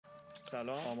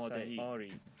سلام آماده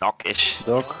آری Knockish.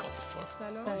 Dock. What the fuck?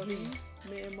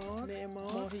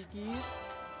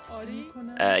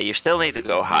 You still need to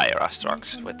go higher, Astrox,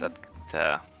 with that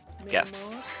gas.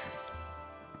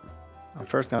 I'm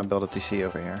first gonna build a TC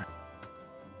over here.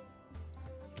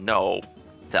 No,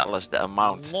 tell us the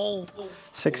amount. Lol.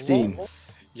 16.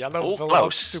 Yellow Oh, will close.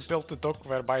 want to build the dock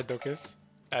where my dock is.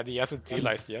 And he hasn't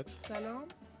realized yet.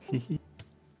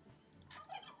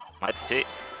 Might see.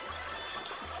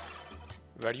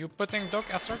 Were you putting dock,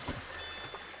 Astrox?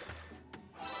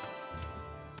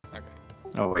 Okay.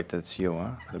 Oh wait, that's you,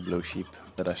 huh? The blue sheep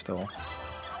that I stole.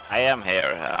 I am here,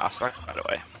 Astrox, by the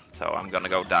way. So I'm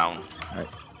gonna go down.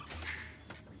 Right.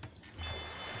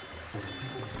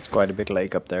 It's quite a big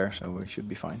lake up there, so we should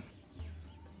be fine.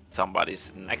 Somebody's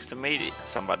next to me,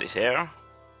 somebody's here.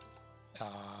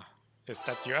 Is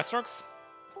that you, Astrox?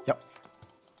 Yep.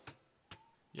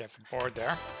 You have a board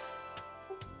there.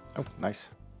 Oh, nice.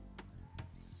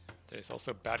 There's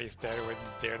also baddies there with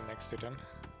the deer next to them.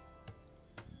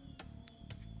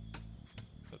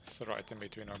 That's right in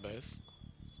between our base.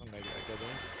 So maybe I get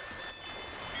those.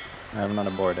 I have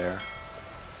another board there.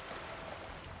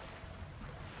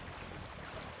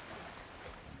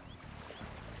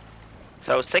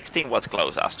 So 16 was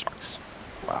close, Astrox.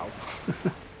 Wow.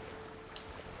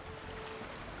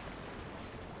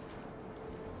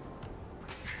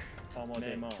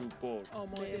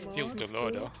 Still too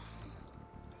low though.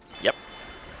 Yep.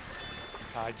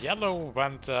 Yellow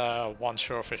went one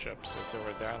shorefish up, so it's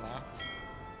over there now.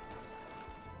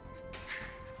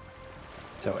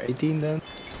 So 18 then?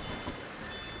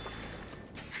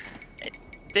 I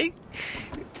think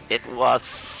it was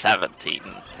 17,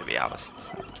 to be honest.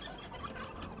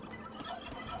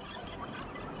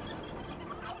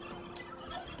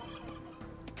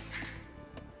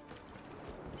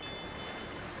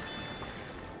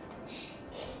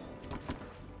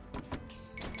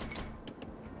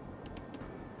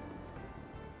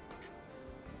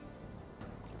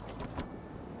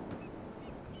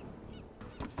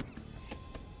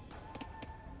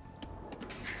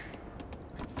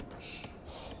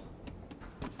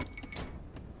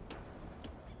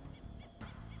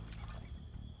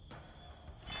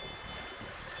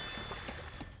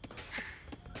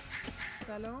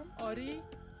 سلام آری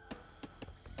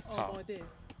آماده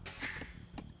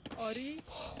آری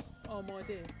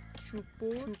آماده چوب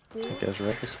برد I guess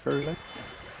Rick is further.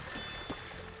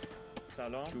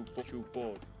 سلام چوب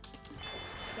برد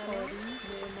آری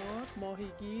معمار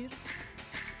ماهیگیر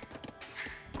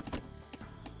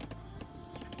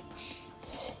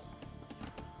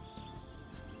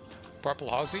Purple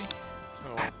housey, so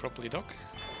properly dock.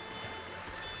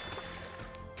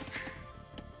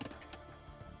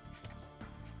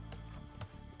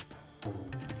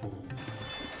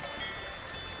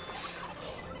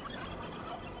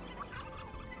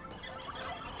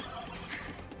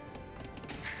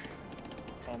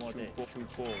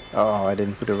 Oh, I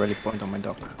didn't put a rally point on my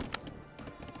dock.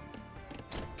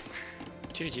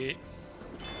 GG.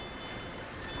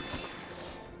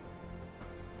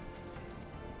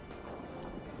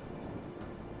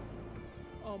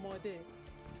 آماده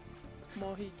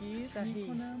ماهیگیر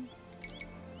میکنم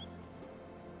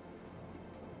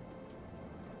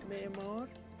معمار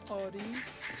آری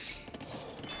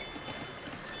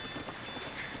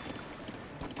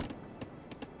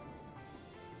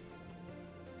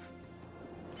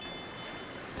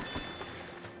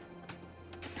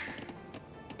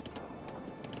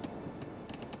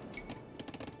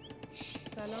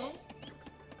سلام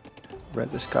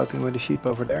Red is scouting with the sheep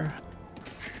over there.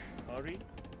 آری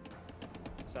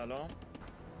سلام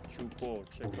چوب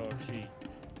شکارچی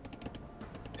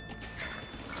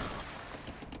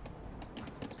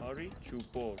آری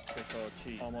چوب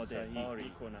شکارچی آماده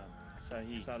آری کنم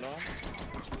صحیح سلام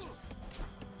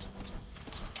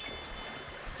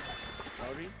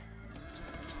آری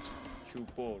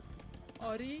چوب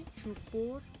آری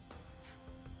چوب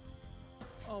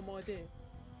آماده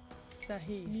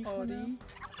صحیح آری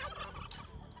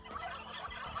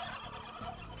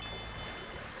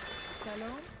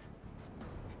سلام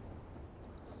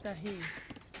صحیح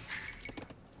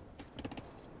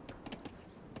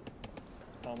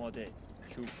آماده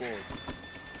چوب برد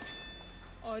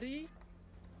آری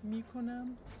میکنم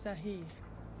صحیح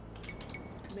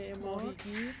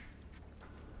ماهیگیر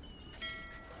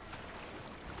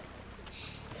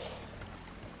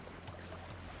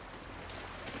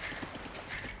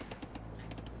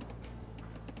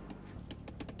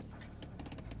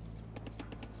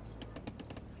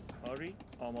آری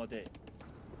آماده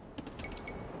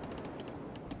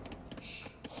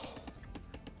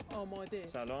آماده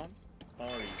سلام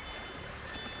آری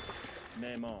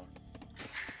معمار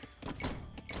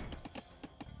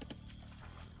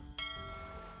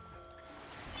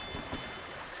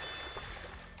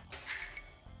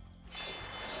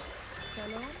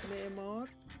سلام معمار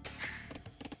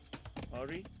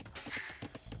آری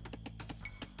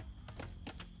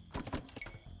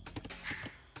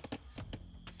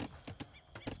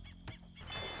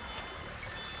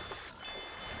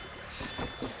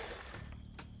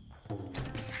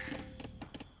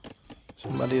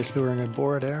Somebody is luring a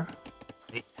boar there.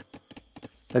 Me.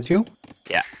 That's you?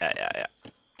 Yeah.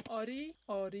 آری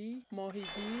آری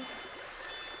ماهیگیر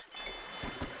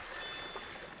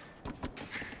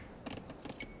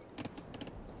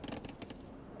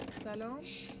سلام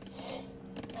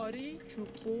آری چوب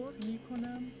بر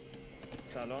میکنم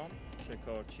سلام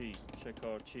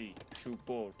شکارچی چوب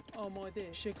بر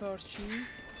آماده شکارچی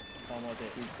آماده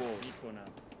چوب بر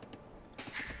میکنم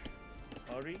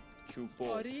آری چوب بر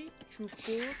آری چوب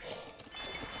بر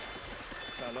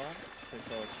سلام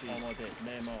شکارچی آماده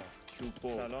معمار چوب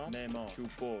بر سلام معمار چوب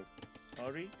بر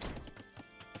آری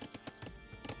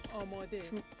آماده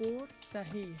چوب بر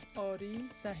صحیح آری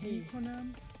صحیح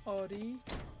کنم آری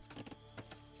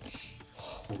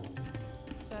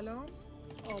سلام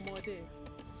آماده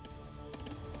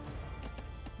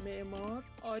معمار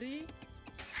آری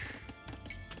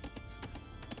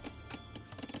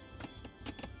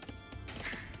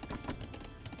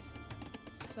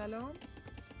سلام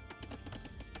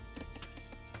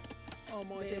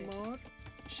آماده معمار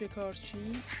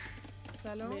شکارچی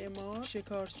سلام معمار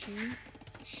شکارچی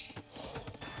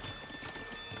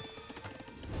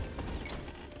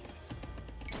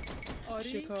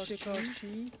آری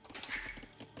شکارچی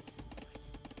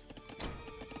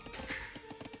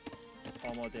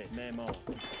آماده معمار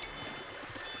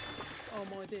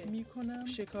آماده میکنم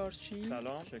شکارچی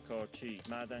سلام شکارچی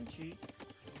معدنچی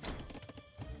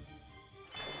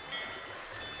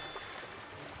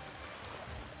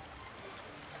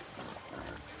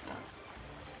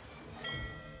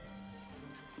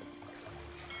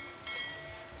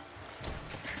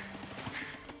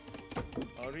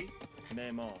آری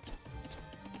معمار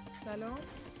سلام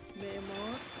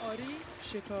معمار آری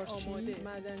شکارچی آماده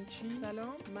معدنچی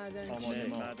سلام معدنچی آماده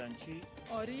معدنچی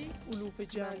آری علوف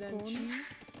جمع کن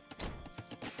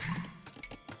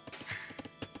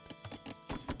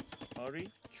آری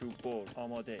چوب بر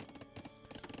آماده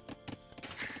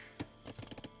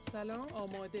سلام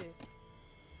آماده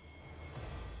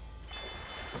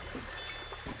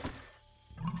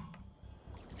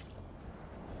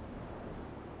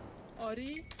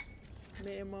آری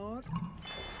معمار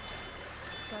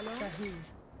سلام صحیح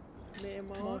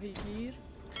معمار ماهیگیر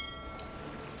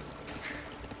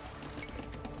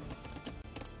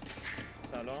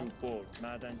سلام چوب بر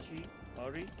معدنچی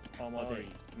آری آماده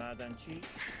معدنچی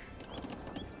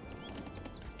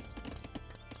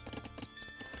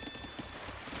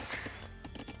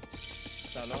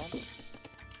سلام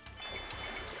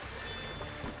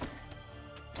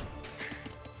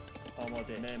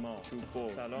آماده معمار چوب بر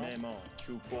سلام معمار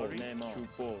چوب بر معمار چوب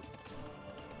بر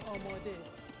آماده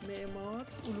معمار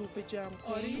علوف جمع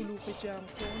کن آری علوف جمع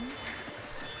کن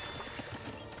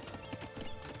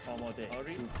آماده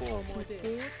آری چوب بر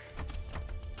آماده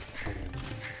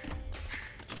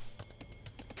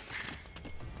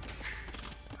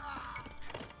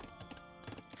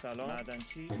سلام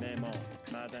معدنچی معمار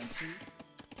معدنچی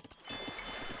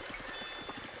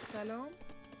سلام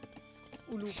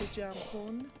علوف جمع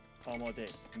کن آماده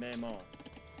معمار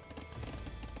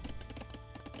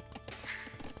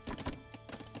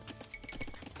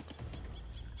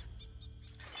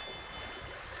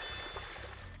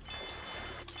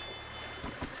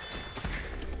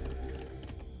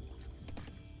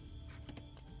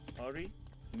آری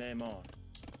معمار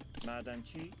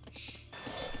معدنچی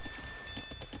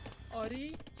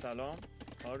آری سلام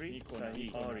آری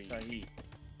صحیح آری صحیح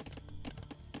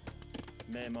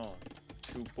معمار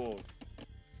چوب بر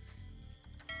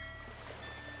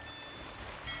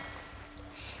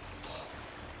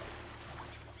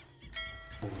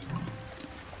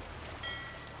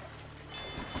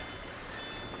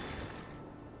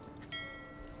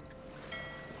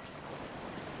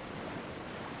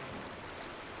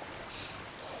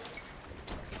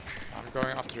I'm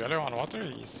going after yellow on water.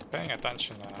 He's paying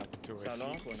attention to his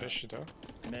Salam. fish though.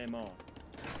 معمار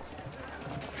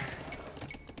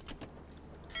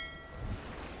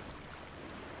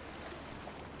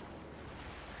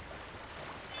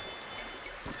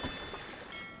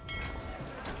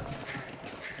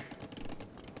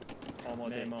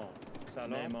آماده معمار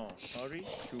سلام معمار آری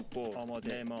چوب بر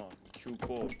آماده معمار چوب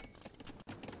بر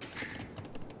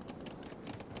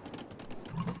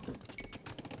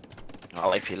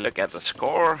Well, if you look at the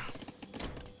score,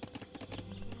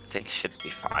 things should be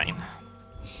fine.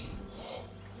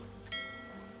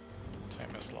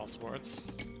 Famous last words.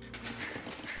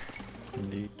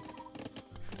 Indeed.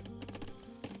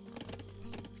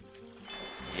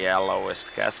 Yeah, lowest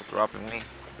castle dropping me,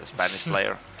 the Spanish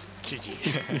player.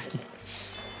 GG.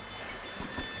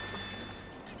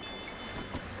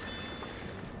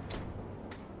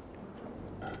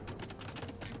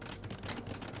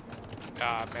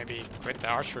 Maybe quit the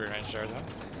archery range there then.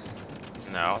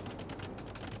 No.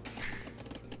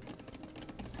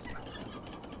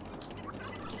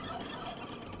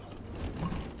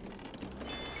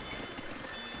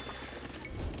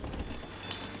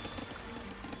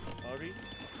 Ari.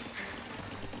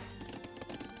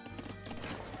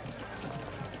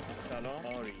 Salam.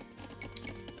 Ari.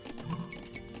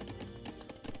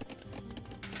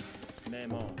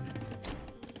 Memo.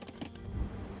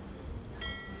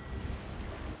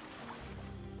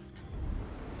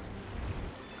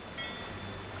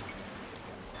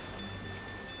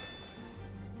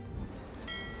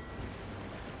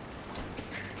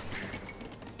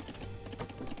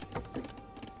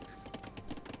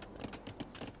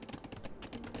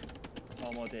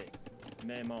 آماده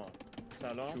معمار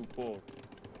سلام چوببر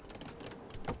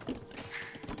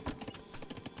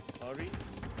آری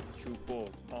چوببر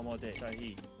آماده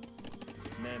صحیح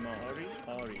معمار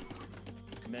آری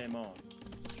معمار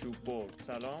چوببر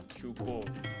سلام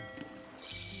چوببر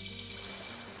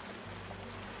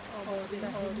آماده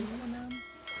آری کنم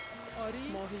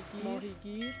آری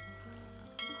ماهیگیر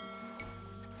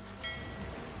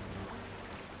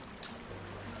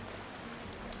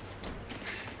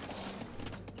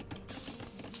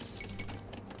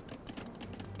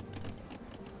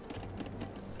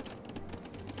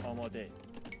آماده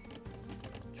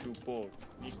چوببر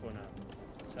میکنم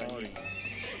صحیح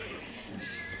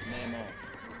معمار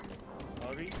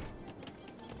آری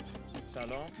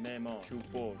سلام معمار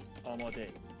چوببر آماده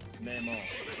معمار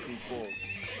چوببر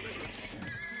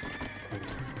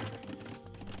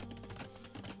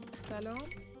سلام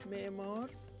معمار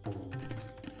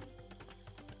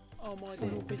آماده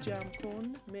علوف جمع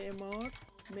کن معمار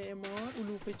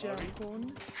علوف جمع کن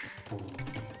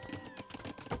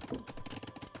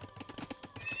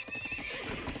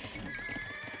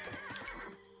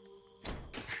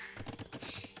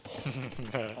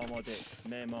آماده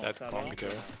معمار That سلام Congo.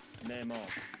 معمار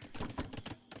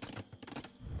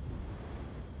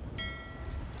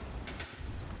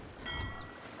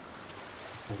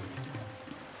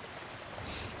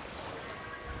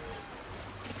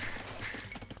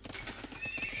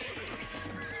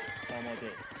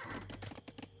آماده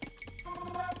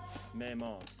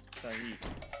معمار صحیح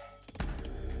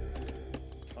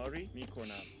آری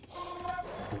میکنم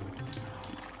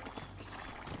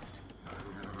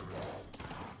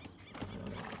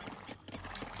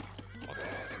What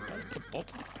is this? Where's the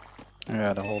bottom?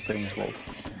 Yeah, the whole thing is walled.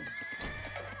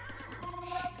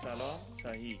 سلام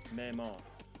صحیح معمار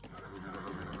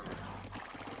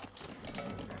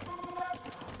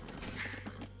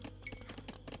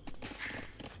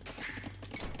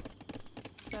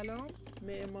سلام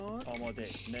معمار آماده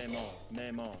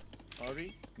معمار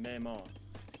آری معمار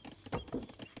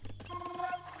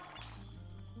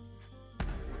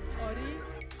آری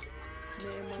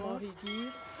معمار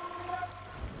ماهیگیر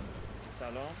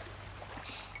سلام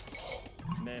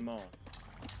معمار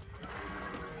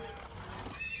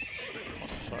What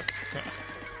the fuck?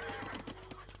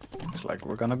 It's like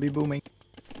we're gonna be booming.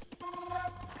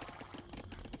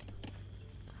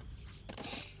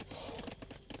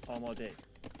 آماده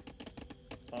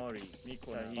آری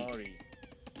میکنم آری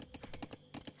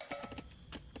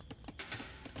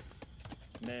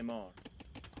معمار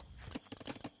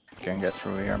Can get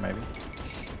through here maybe.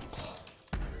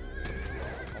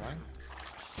 Fine.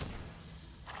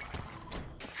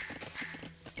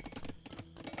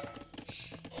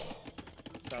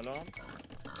 سلام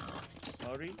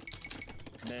آری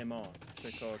معمار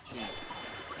شکارچی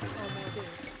آماده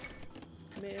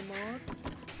معمار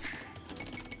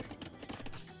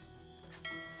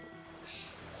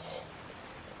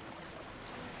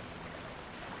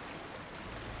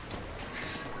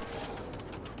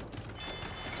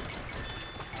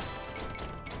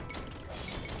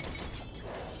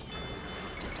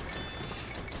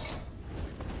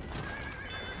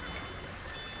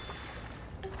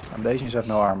Foundations have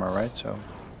no armor, right? So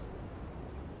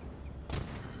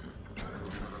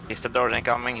Is the Dorne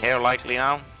coming here likely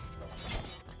now?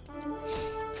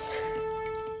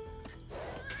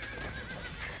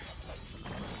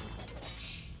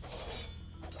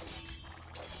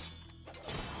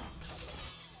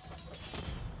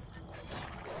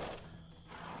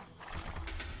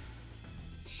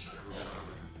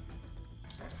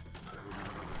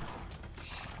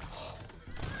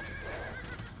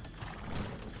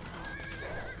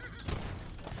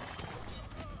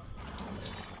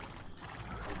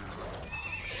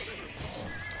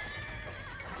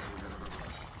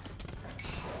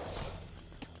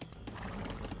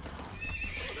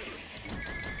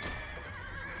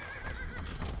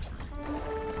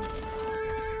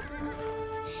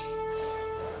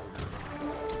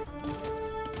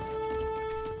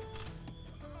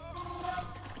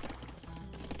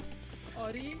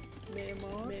 آری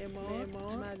معمار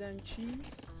معدنچی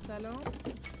سلام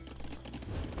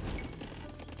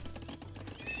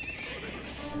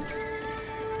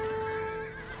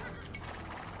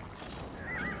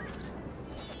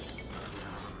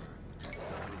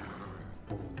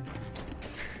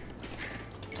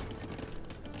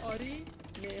آری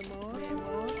معمار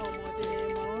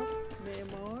آماده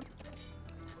معمار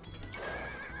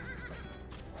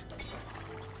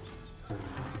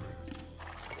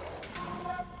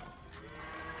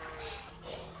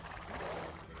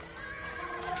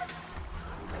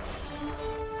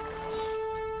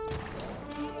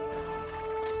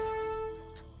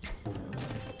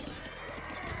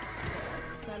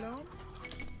سلام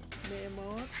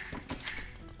معمار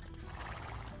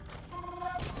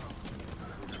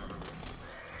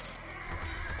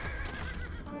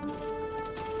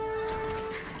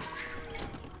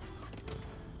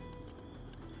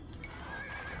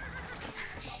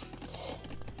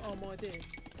آماده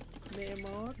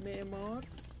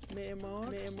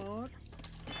معمار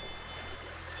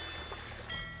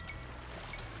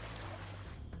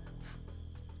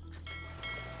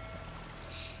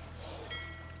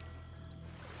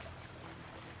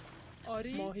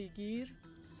آری ماهیگیر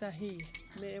صحیح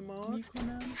معمار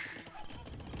میکنم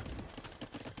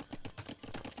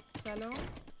سلام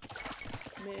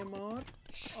معمار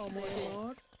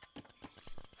آماده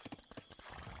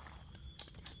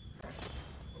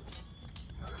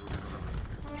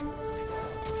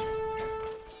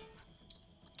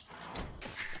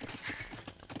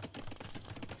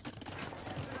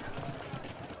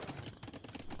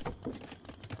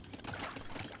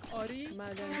آری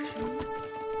معدنچی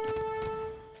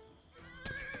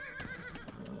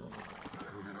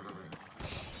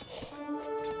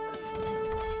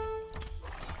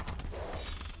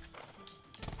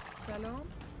سلام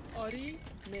آری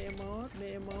معمار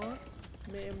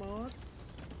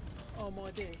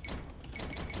آماده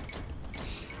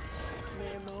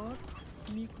معمار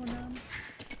میکنم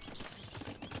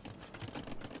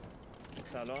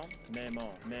سلام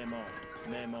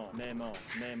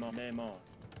معمار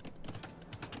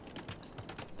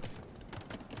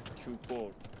چوب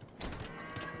برد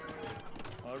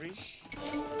آری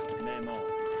معمار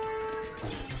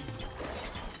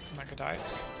Not gonna die.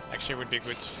 Actually, it would be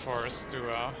good for us to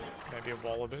maybe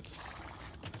wall a bit.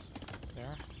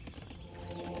 There.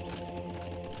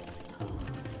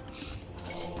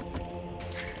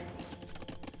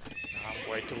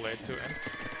 I'm way too late to end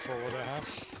for what I have.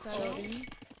 سلام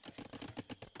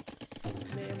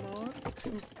معمار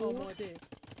چوب آماده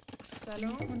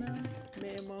سلام کنم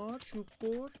معمار چوب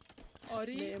برد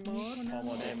آری معمار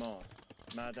آماده معمار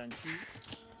معدنچی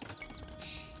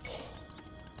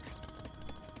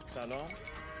سلام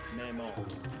معمار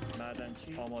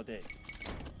معدنچی آماده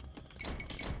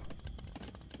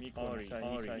آری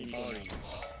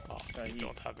Oh, we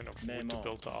don't have enough wood to معمار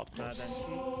build the outpost. معدنچی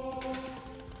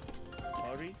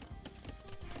آری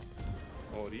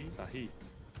آری صحیح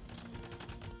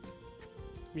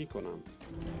میکنم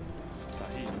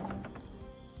صحیح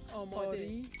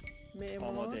آماده معمار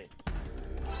آماده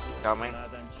Coming.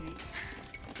 معدنچی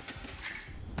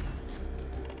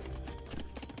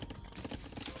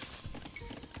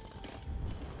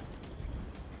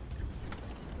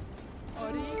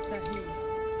آری صحیح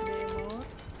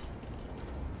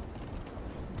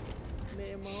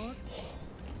معمار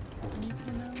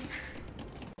میکنم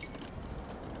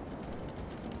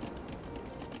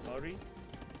آری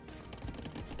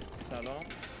سلام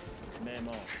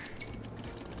معمار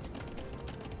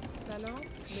سلام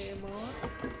معمار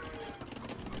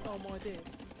آماده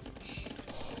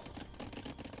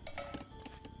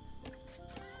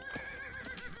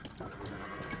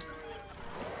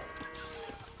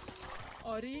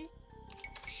آری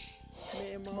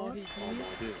معمار ماهیگیر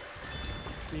آماده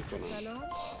میکنم سلام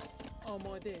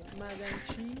آماده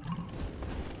معدنچی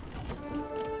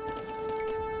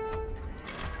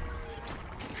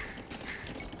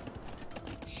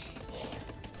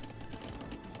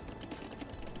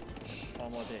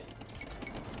آماده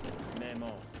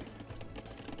معمار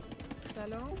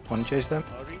سلام Want to chase them?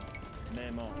 آری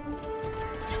معمار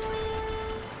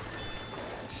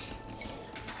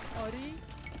آری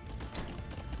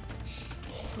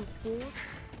چوب برد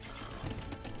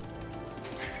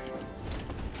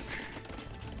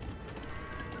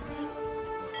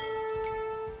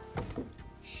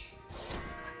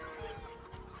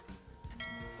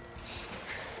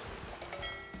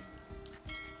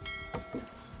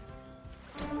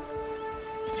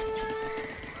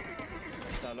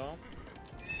سلام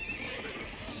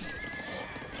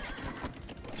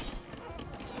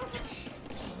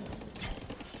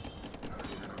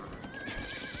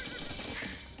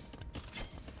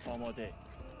آماده.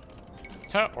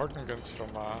 Organ guns from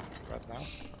right now.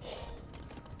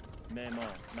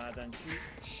 معمار معدنچی.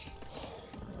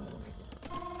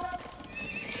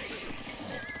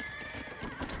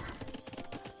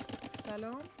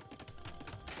 سلام.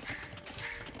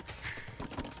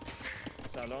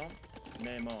 سلام.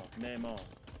 معمار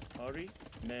آری.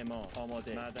 معمار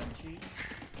آماده. معدنچی.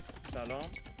 سلام.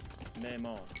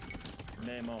 معمار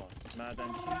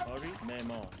معدنچی. آری.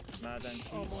 معمار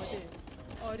معدنچی. آماده.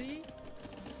 آری.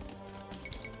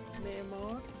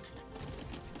 معمار.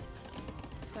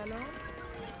 سلام.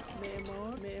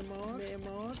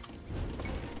 معمار.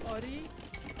 آری.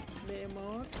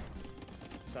 معمار.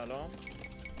 سلام.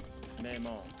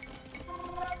 معمار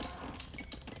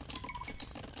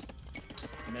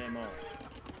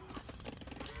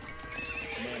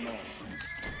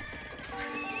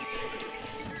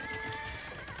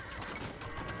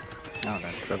Now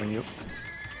that's grabbing you.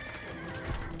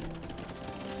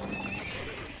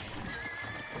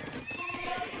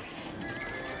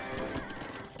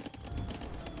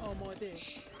 آماده.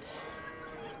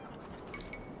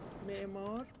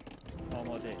 معمار.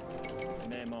 آماده.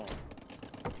 معمار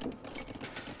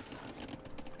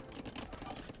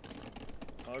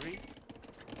آری.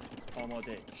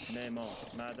 آماده. معمار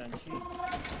معدنچی.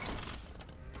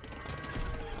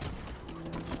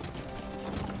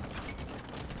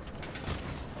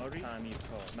 آری.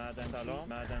 تعمیرکار معدن. سلام.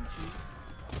 معدنچی.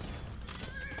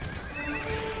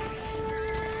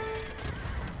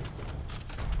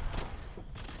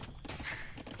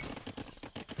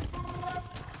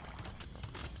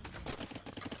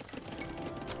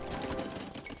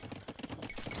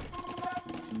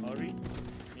 آری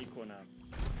میکنم.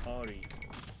 آری.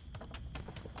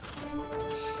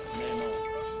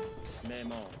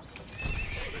 معمار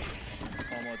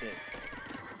آماده.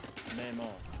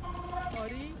 معمار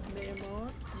آری.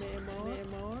 معمار.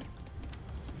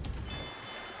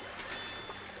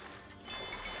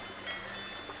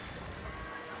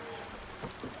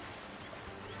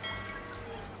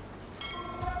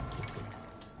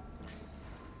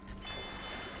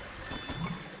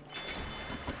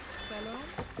 سلام.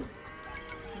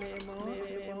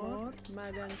 معمار.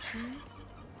 معدنچی.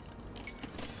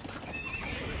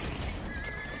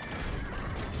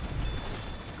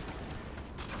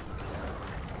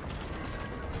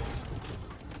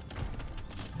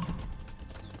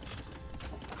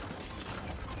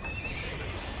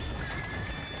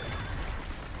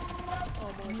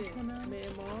 آماده.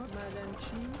 معمار.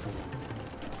 معدنچی.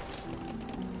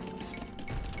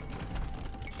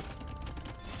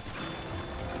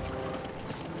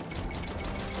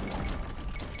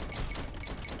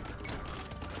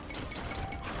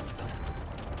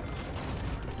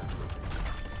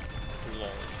 Lol,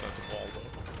 that wall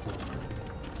though.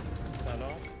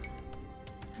 سلام.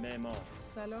 معمار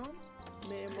سلام.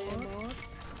 معمار.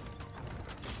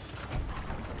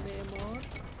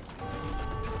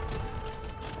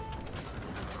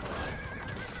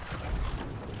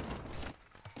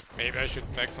 Maybe I should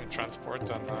make some transport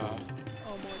and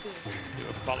آماده. do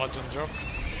a paladin drop.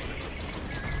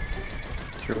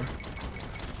 Sure.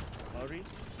 آری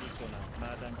میکنم.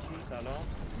 معدنچی. سلام.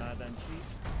 معدنچی.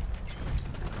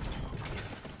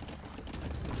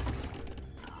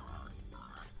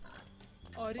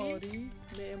 آری.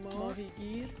 معمار.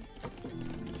 ماهیگیر.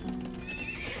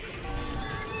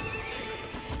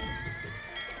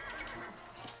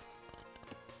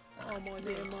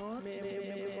 آماده.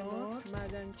 معمار.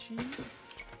 معدنچی.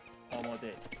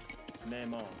 آماده.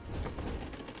 معمار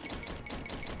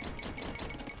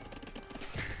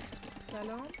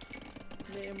سلام.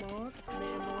 معمار.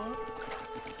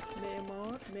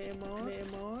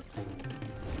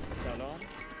 سلام.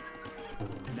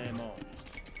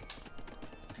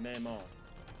 معمار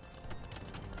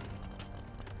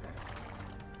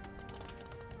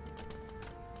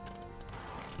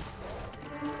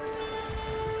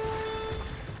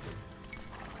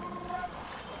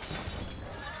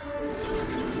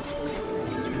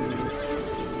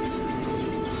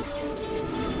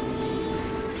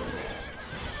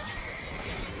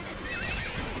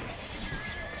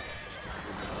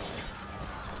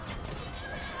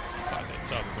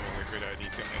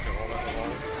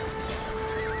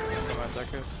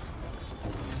Attackers.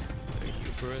 The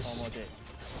Hubris. آماده.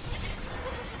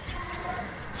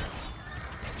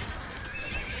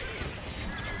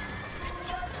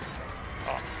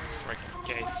 Oh, freaking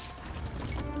gates.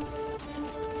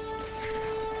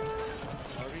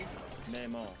 آری.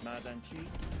 معمار معدنچی.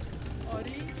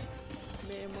 آری.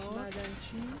 معمار.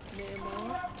 معدنچی.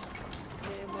 معمار.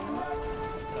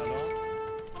 سلام.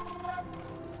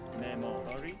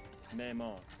 معمار آری.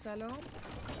 معمار سلام.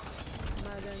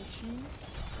 معدنچی.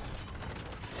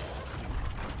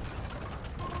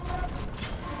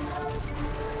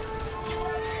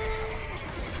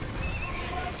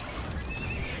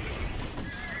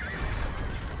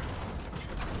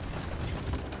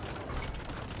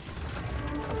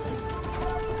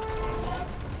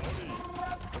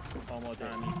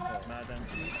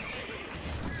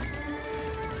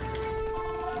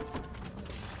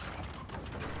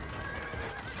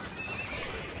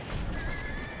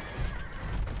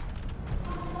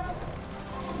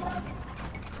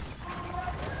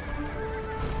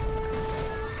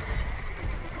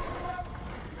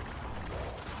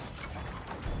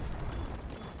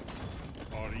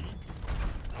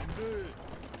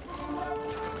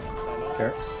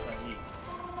 Sure. Sahi.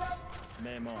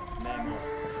 Memo.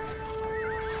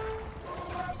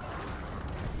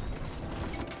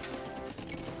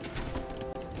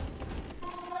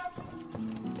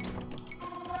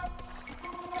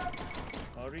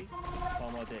 Hurry.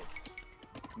 Amade.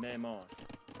 Memo.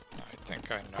 I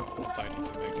think I know what I need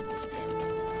to make in this game.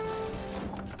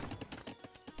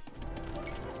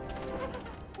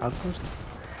 Outpost?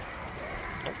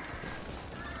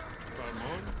 Come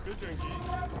on, Kujangi.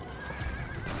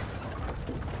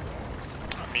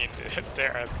 I mean,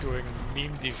 they're doing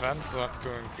meme defense, so I'm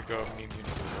going to go meme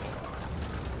unit as well.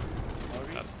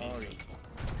 Not meme Hurry. unit.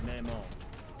 Memo.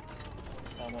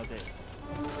 Amade.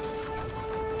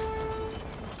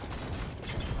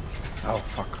 Oh,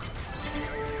 fuck.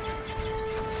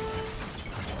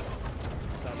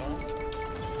 Salon.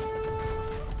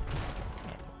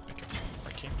 Make it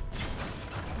working.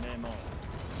 Memo.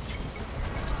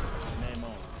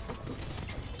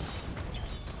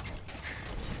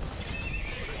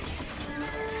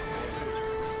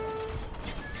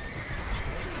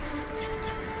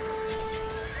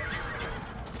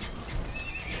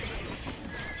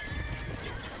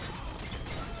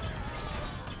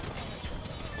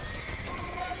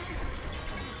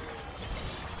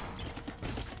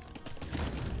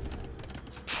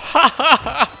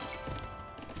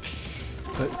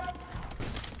 But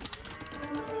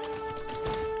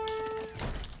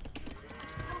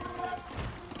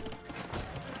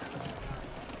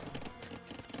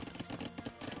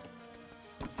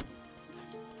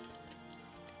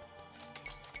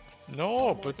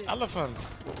No, but elephant.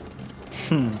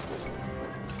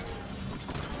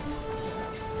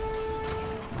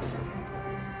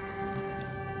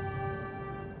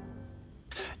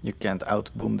 you can't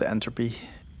outboom the entropy.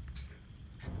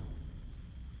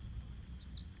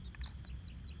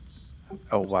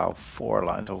 Oh wow, 4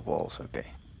 lines of walls, okay.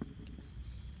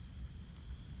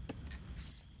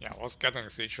 Yeah, I was getting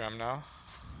siege ram now.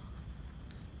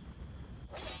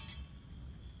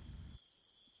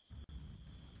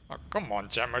 Oh, come on,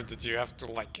 Jammer, did you have to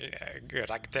like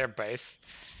wreck their base?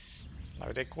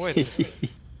 Now they quit.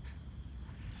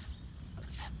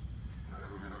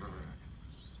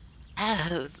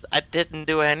 I didn't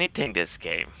do anything this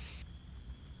game.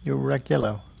 You wreck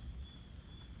yellow.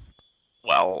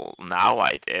 Well, now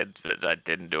I did, but I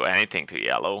didn't do anything to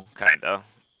yellow, kinda.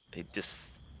 He just,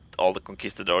 all the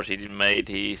conquistadors he made,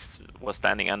 he was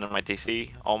standing under my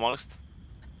TC, almost.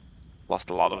 Lost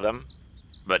a lot of them.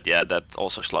 But yeah, that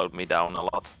also slowed me down a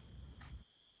lot.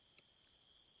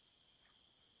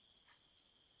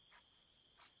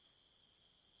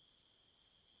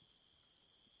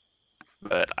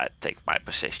 But I think my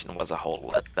position was a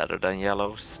whole lot better than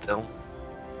yellow's still.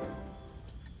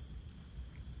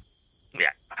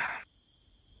 Yeah.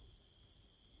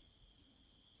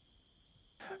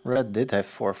 Red did have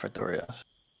 4 Victorias.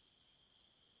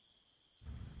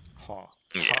 Huh.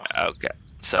 Yeah, okay.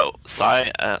 So,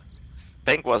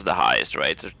 Pink was the highest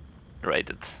rated.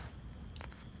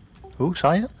 Who,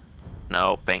 Sion?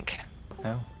 No, Pink.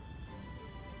 No.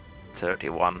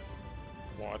 31.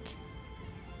 What?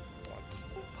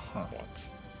 Huh.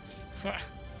 What?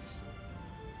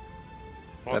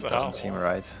 What That the doesn't hell? seem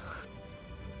right.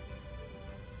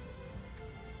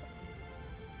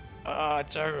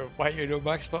 Jared, why you do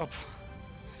max pop?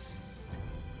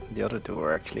 The other two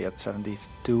were actually at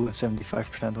 72 and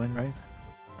 75% win rate.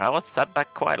 I would step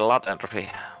back quite a lot, Entropy.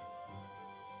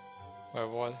 Wait,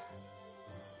 what?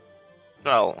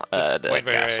 Well, the wait,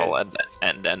 castle wait.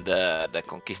 and then the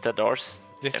conquistadors.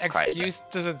 This They're quite- excuse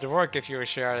doesn't work if you're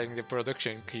sharing the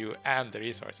production queue and the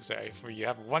resources. So if you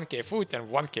have 1k food and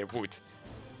 1k wood.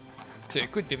 So you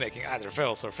could be making either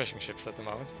vessels or fishing ships at the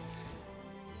moment.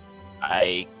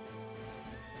 I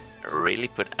really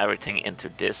put everything into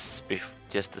this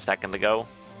just a second ago.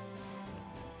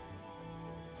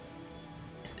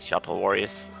 Shuttle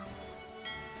warriors.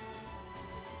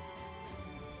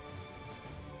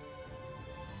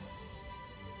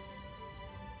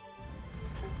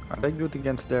 Are they good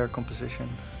against their composition?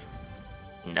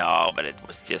 No, but it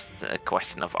was just a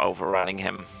question of overrunning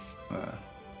him.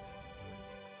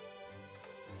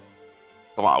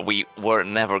 Come on, we were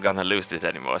never gonna lose this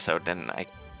anymore, so then I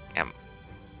am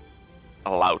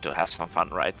allowed to have some fun,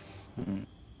 right? Mm.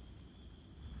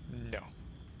 No.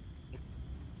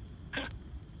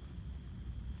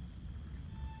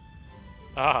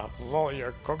 Lol,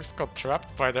 your cogs got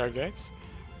trapped by their gates?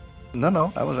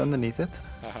 No, I was underneath it.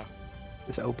 Uh-huh.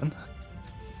 It's open.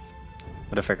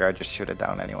 But I figure I just shoot it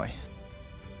down anyway.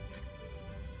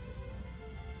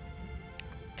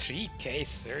 3k,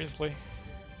 seriously?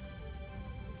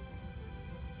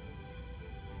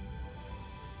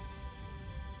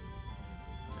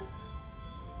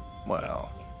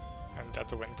 Well, And that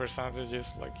the win percentage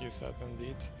is, like you said,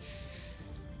 indeed.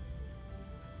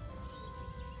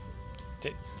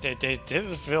 They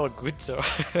didn't feel good though.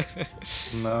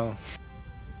 no.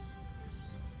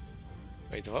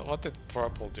 Wait, what did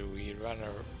purple do? He ran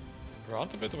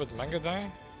around a bit with Mangonel?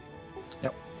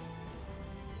 Yep.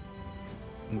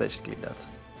 Basically that.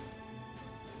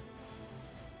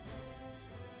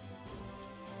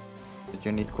 But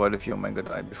you need quite a few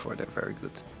Mangonel before they're very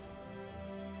good.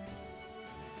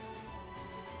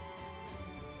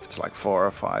 If it's like 4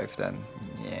 or 5, then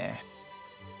yeah.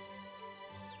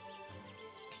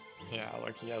 Yeah,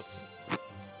 like he has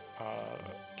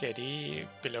KD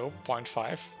below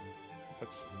 0.5.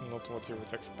 That's not what you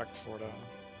would expect for the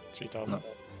 3000. No.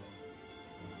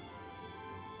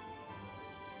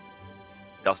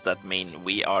 Does that mean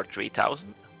we are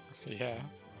 3000? Yeah.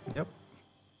 Yep.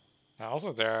 And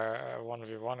also their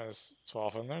 1v1 is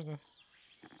 1200.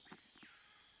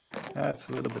 Yeah, it's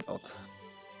a little bit odd.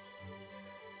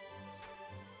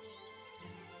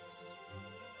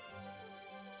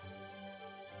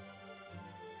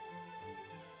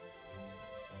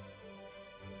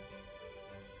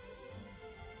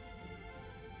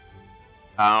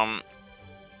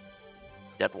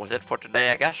 That was it for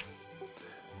today, I guess.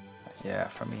 Yeah,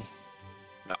 for me.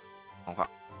 Okay.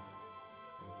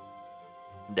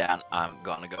 Then I'm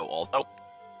gonna go also.